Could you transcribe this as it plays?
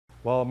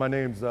Well, my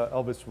name's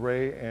Elvis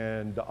Rey,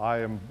 and I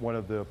am one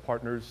of the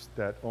partners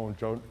that own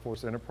Joint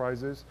Force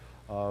Enterprises.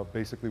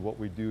 Basically what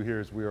we do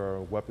here is we are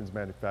a weapons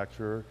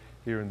manufacturer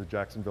here in the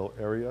Jacksonville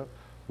area.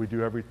 We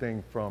do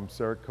everything from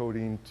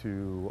Cerakoting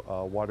to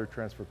water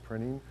transfer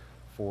printing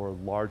for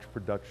large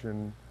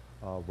production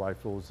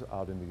rifles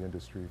out in the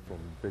industry from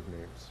big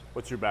names.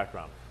 What's your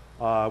background?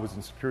 I was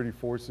in security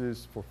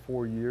forces for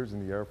 4 years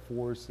in the Air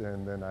Force,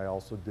 and then I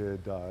also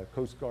did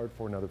Coast Guard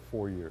for another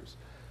 4 years.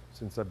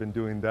 Since I've been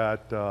doing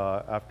that,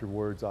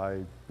 afterwards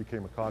I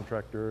became a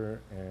contractor,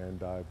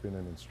 and I've been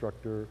an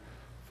instructor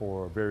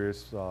for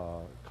various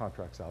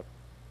contracts out.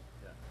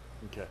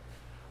 Yeah.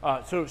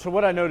 Okay. So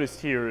what I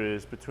noticed here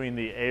is between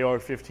the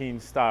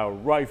AR-15 style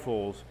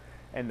rifles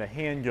and the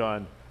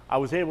handgun, I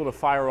was able to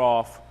fire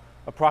off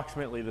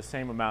approximately the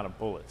same amount of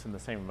bullets in the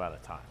same amount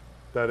of time.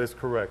 That is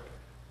correct.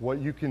 What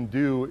you can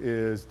do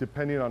is,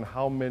 depending on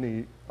how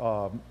many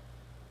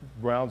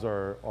rounds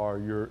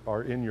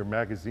are in your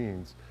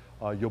magazines,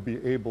 you'll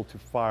be able to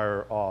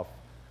fire off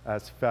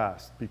as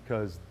fast,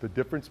 because the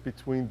difference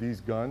between these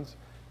guns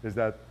is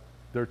that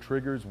their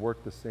triggers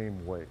work the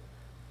same way.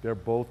 They're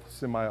both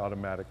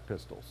semi-automatic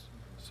pistols.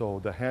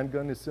 So the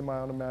handgun is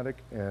semi-automatic,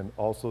 and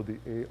also the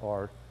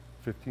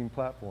AR-15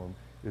 platform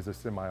is a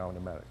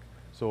semi-automatic.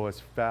 So as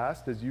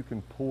fast as you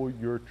can pull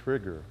your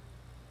trigger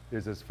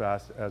is as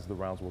fast as the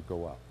rounds will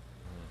go out.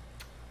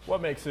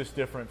 What makes this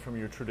different from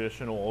your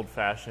traditional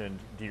old-fashioned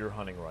deer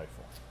hunting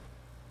rifle?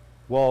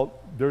 Well,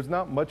 there's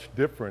not much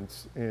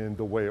difference in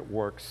the way it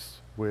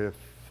works with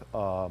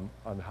on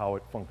how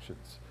it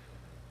functions.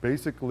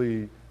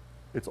 Basically,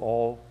 it's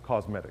all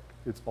cosmetic.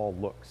 It's all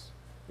looks.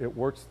 It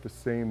works the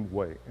same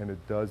way, and it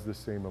does the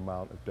same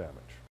amount of damage.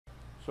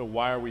 So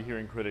why are we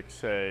hearing critics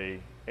say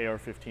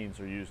AR-15s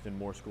are used in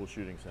more school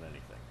shootings than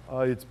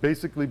anything? It's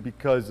basically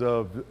because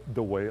of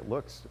the way it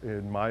looks.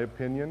 In my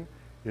opinion,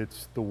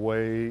 it's the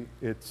way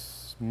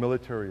it's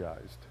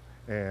militarized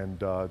and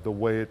the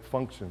way it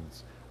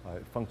functions.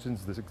 It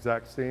functions the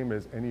exact same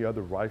as any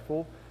other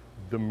rifle.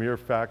 The mere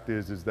fact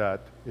is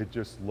that it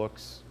just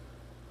looks,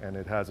 and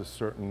it has a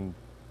certain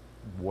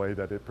way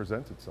that it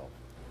presents itself.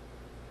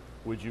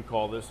 Would you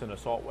call this an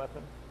assault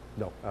weapon?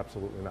 No,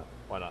 absolutely not.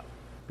 Why not?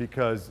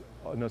 Because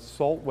an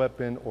assault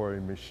weapon or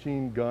a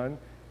machine gun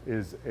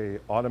is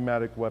an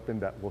automatic weapon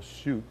that will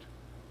shoot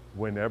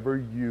whenever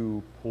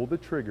you pull the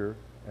trigger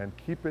and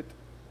keep it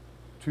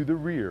to the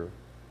rear.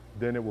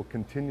 Then it will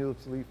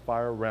continuously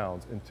fire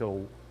rounds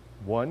until,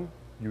 one,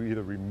 you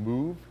either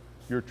remove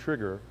your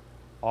trigger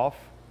off,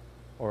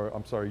 or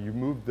I'm sorry, you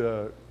move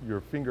your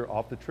finger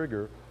off the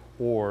trigger,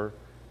 or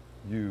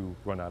you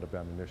run out of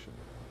ammunition.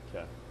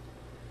 Okay.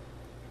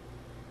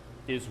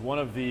 Is one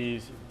of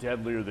these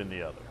deadlier than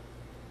the other,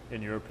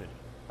 in your opinion?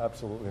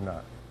 Absolutely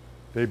not.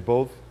 They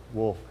both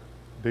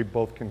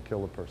can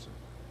kill a person.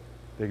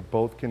 They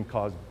both can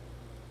cause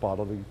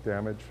bodily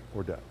damage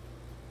or death.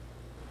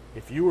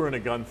 If you were in a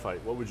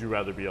gunfight, what would you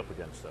rather be up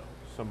against, though?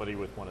 Somebody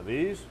with one of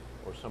these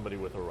or somebody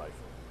with a rifle?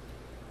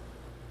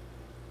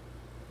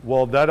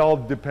 Well, that all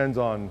depends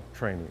on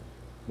training.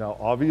 Now,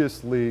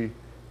 obviously,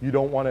 you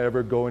don't want to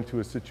ever go into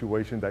a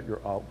situation that you're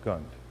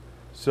outgunned.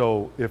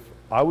 So if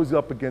I was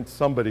up against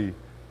somebody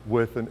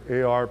with an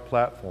AR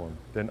platform,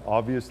 then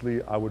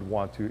obviously I would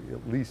want to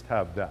at least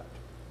have that.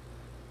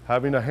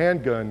 Having a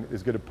handgun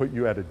is going to put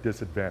you at a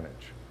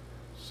disadvantage.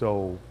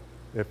 So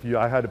if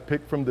I had to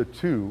pick from the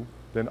two,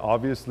 then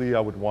obviously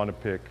I would want to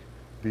pick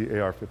the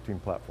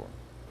AR-15 platform.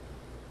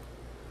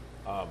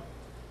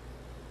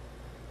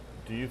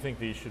 Do you think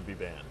these should be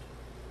banned?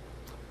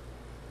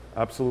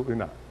 Absolutely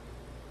not.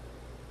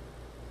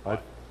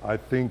 I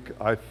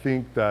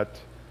think that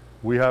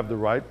we have the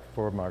right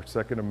from our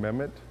Second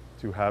Amendment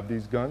to have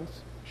these guns.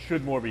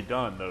 Should more be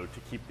done, though, to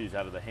keep these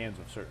out of the hands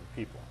of certain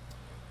people?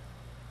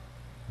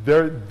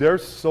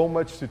 There's so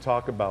much to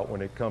talk about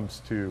when it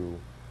comes to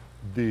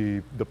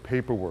the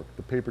paperwork,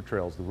 the paper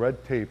trails, the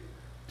red tape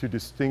to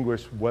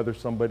distinguish whether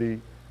somebody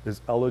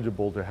is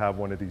eligible to have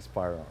one of these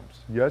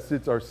firearms. Yes,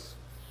 it's our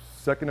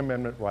Second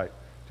Amendment right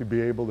to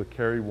be able to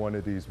carry one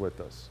of these with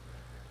us.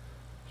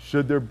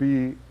 Should there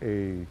be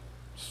a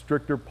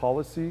stricter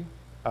policy?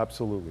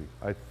 Absolutely.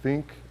 I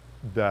think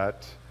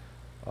that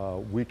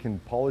we can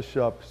polish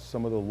up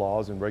some of the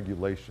laws and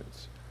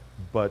regulations,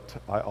 but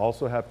I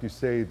also have to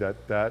say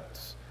that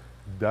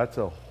that's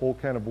a whole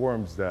can of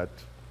worms that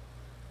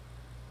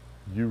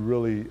you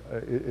really,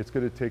 it's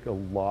going to take a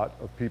lot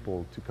of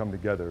people to come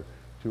together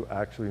to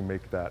actually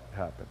make that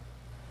happen.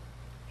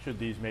 Should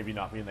these maybe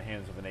not be in the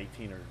hands of an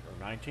 18 or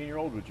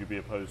 19-year-old? Would you be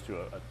opposed to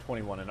a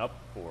 21 and up,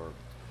 or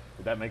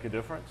would that make a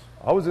difference?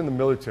 I was in the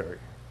military,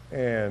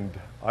 and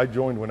I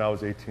joined when I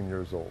was 18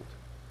 years old.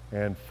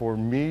 And for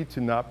me to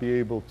not be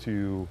able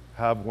to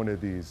have one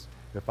of these,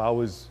 if I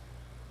was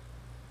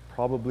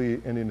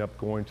probably ending up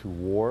going to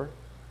war,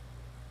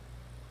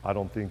 I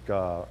don't think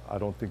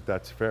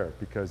that's fair,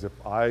 because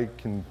if I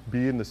can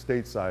be in the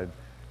stateside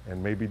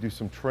and maybe do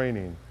some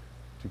training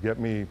to get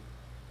me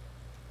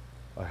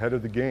ahead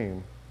of the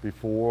game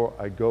before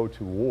I go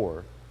to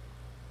war,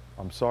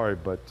 I'm sorry,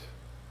 but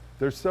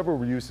there's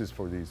several uses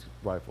for these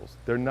rifles.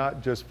 They're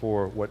not just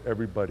for what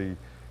everybody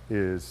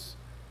is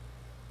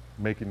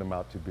making them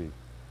out to be.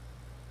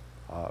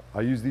 I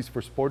use these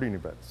for sporting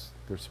events.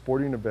 There's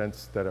sporting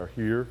events that are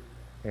here,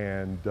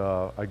 and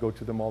I go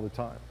to them all the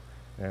time.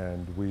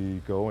 And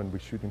we go and we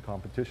shoot in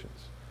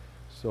competitions.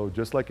 So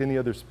just like any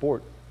other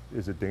sport,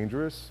 is it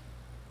dangerous?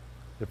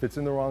 If it's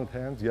in the wrong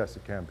hands, yes,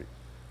 it can be.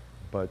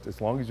 But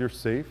as long as you're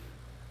safe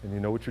and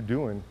you know what you're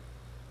doing,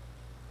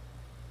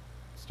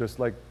 it's just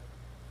like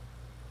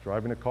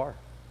driving a car.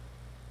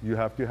 You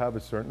have to have a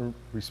certain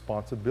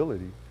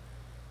responsibility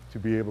to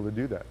be able to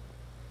do that.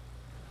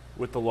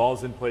 With the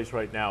laws in place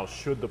right now,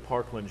 should the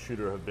Parkland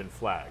shooter have been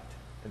flagged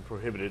and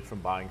prohibited from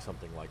buying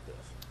something like this?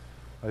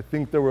 I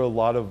think there were a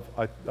lot of,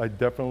 I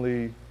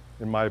definitely,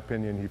 in my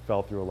opinion, he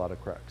fell through a lot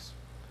of cracks.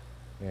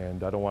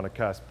 And I don't want to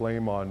cast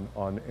blame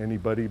on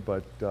anybody,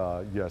 but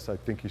yes, I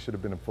think he should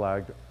have been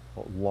flagged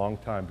a long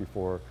time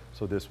before,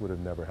 so this would have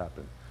never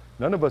happened.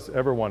 None of us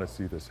ever want to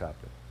see this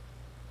happen.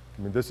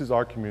 I mean, this is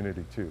our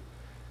community too.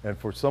 And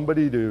for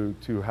somebody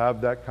to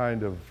have that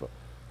kind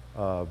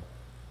of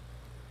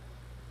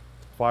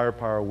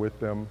firepower with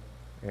them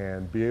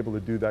and be able to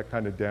do that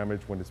kind of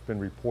damage when it's been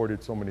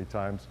reported so many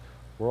times,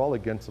 we're all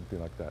against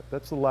something like that.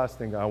 That's the last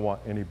thing I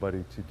want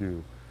anybody to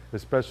do,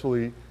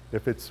 especially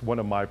if it's one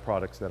of my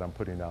products that I'm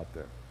putting out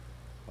there.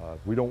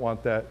 We don't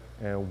want that,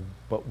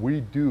 but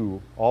we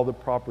do all the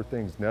proper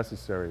things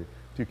necessary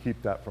to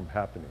keep that from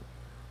happening.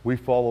 We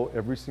follow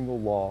every single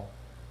law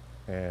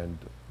and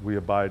we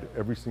abide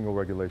every single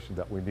regulation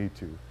that we need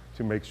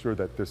to make sure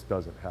that this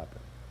doesn't happen.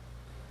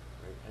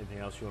 Great. Anything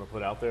else you want to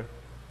put out there?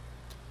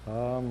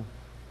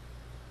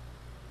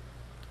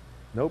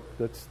 Nope,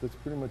 that's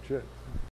pretty much it.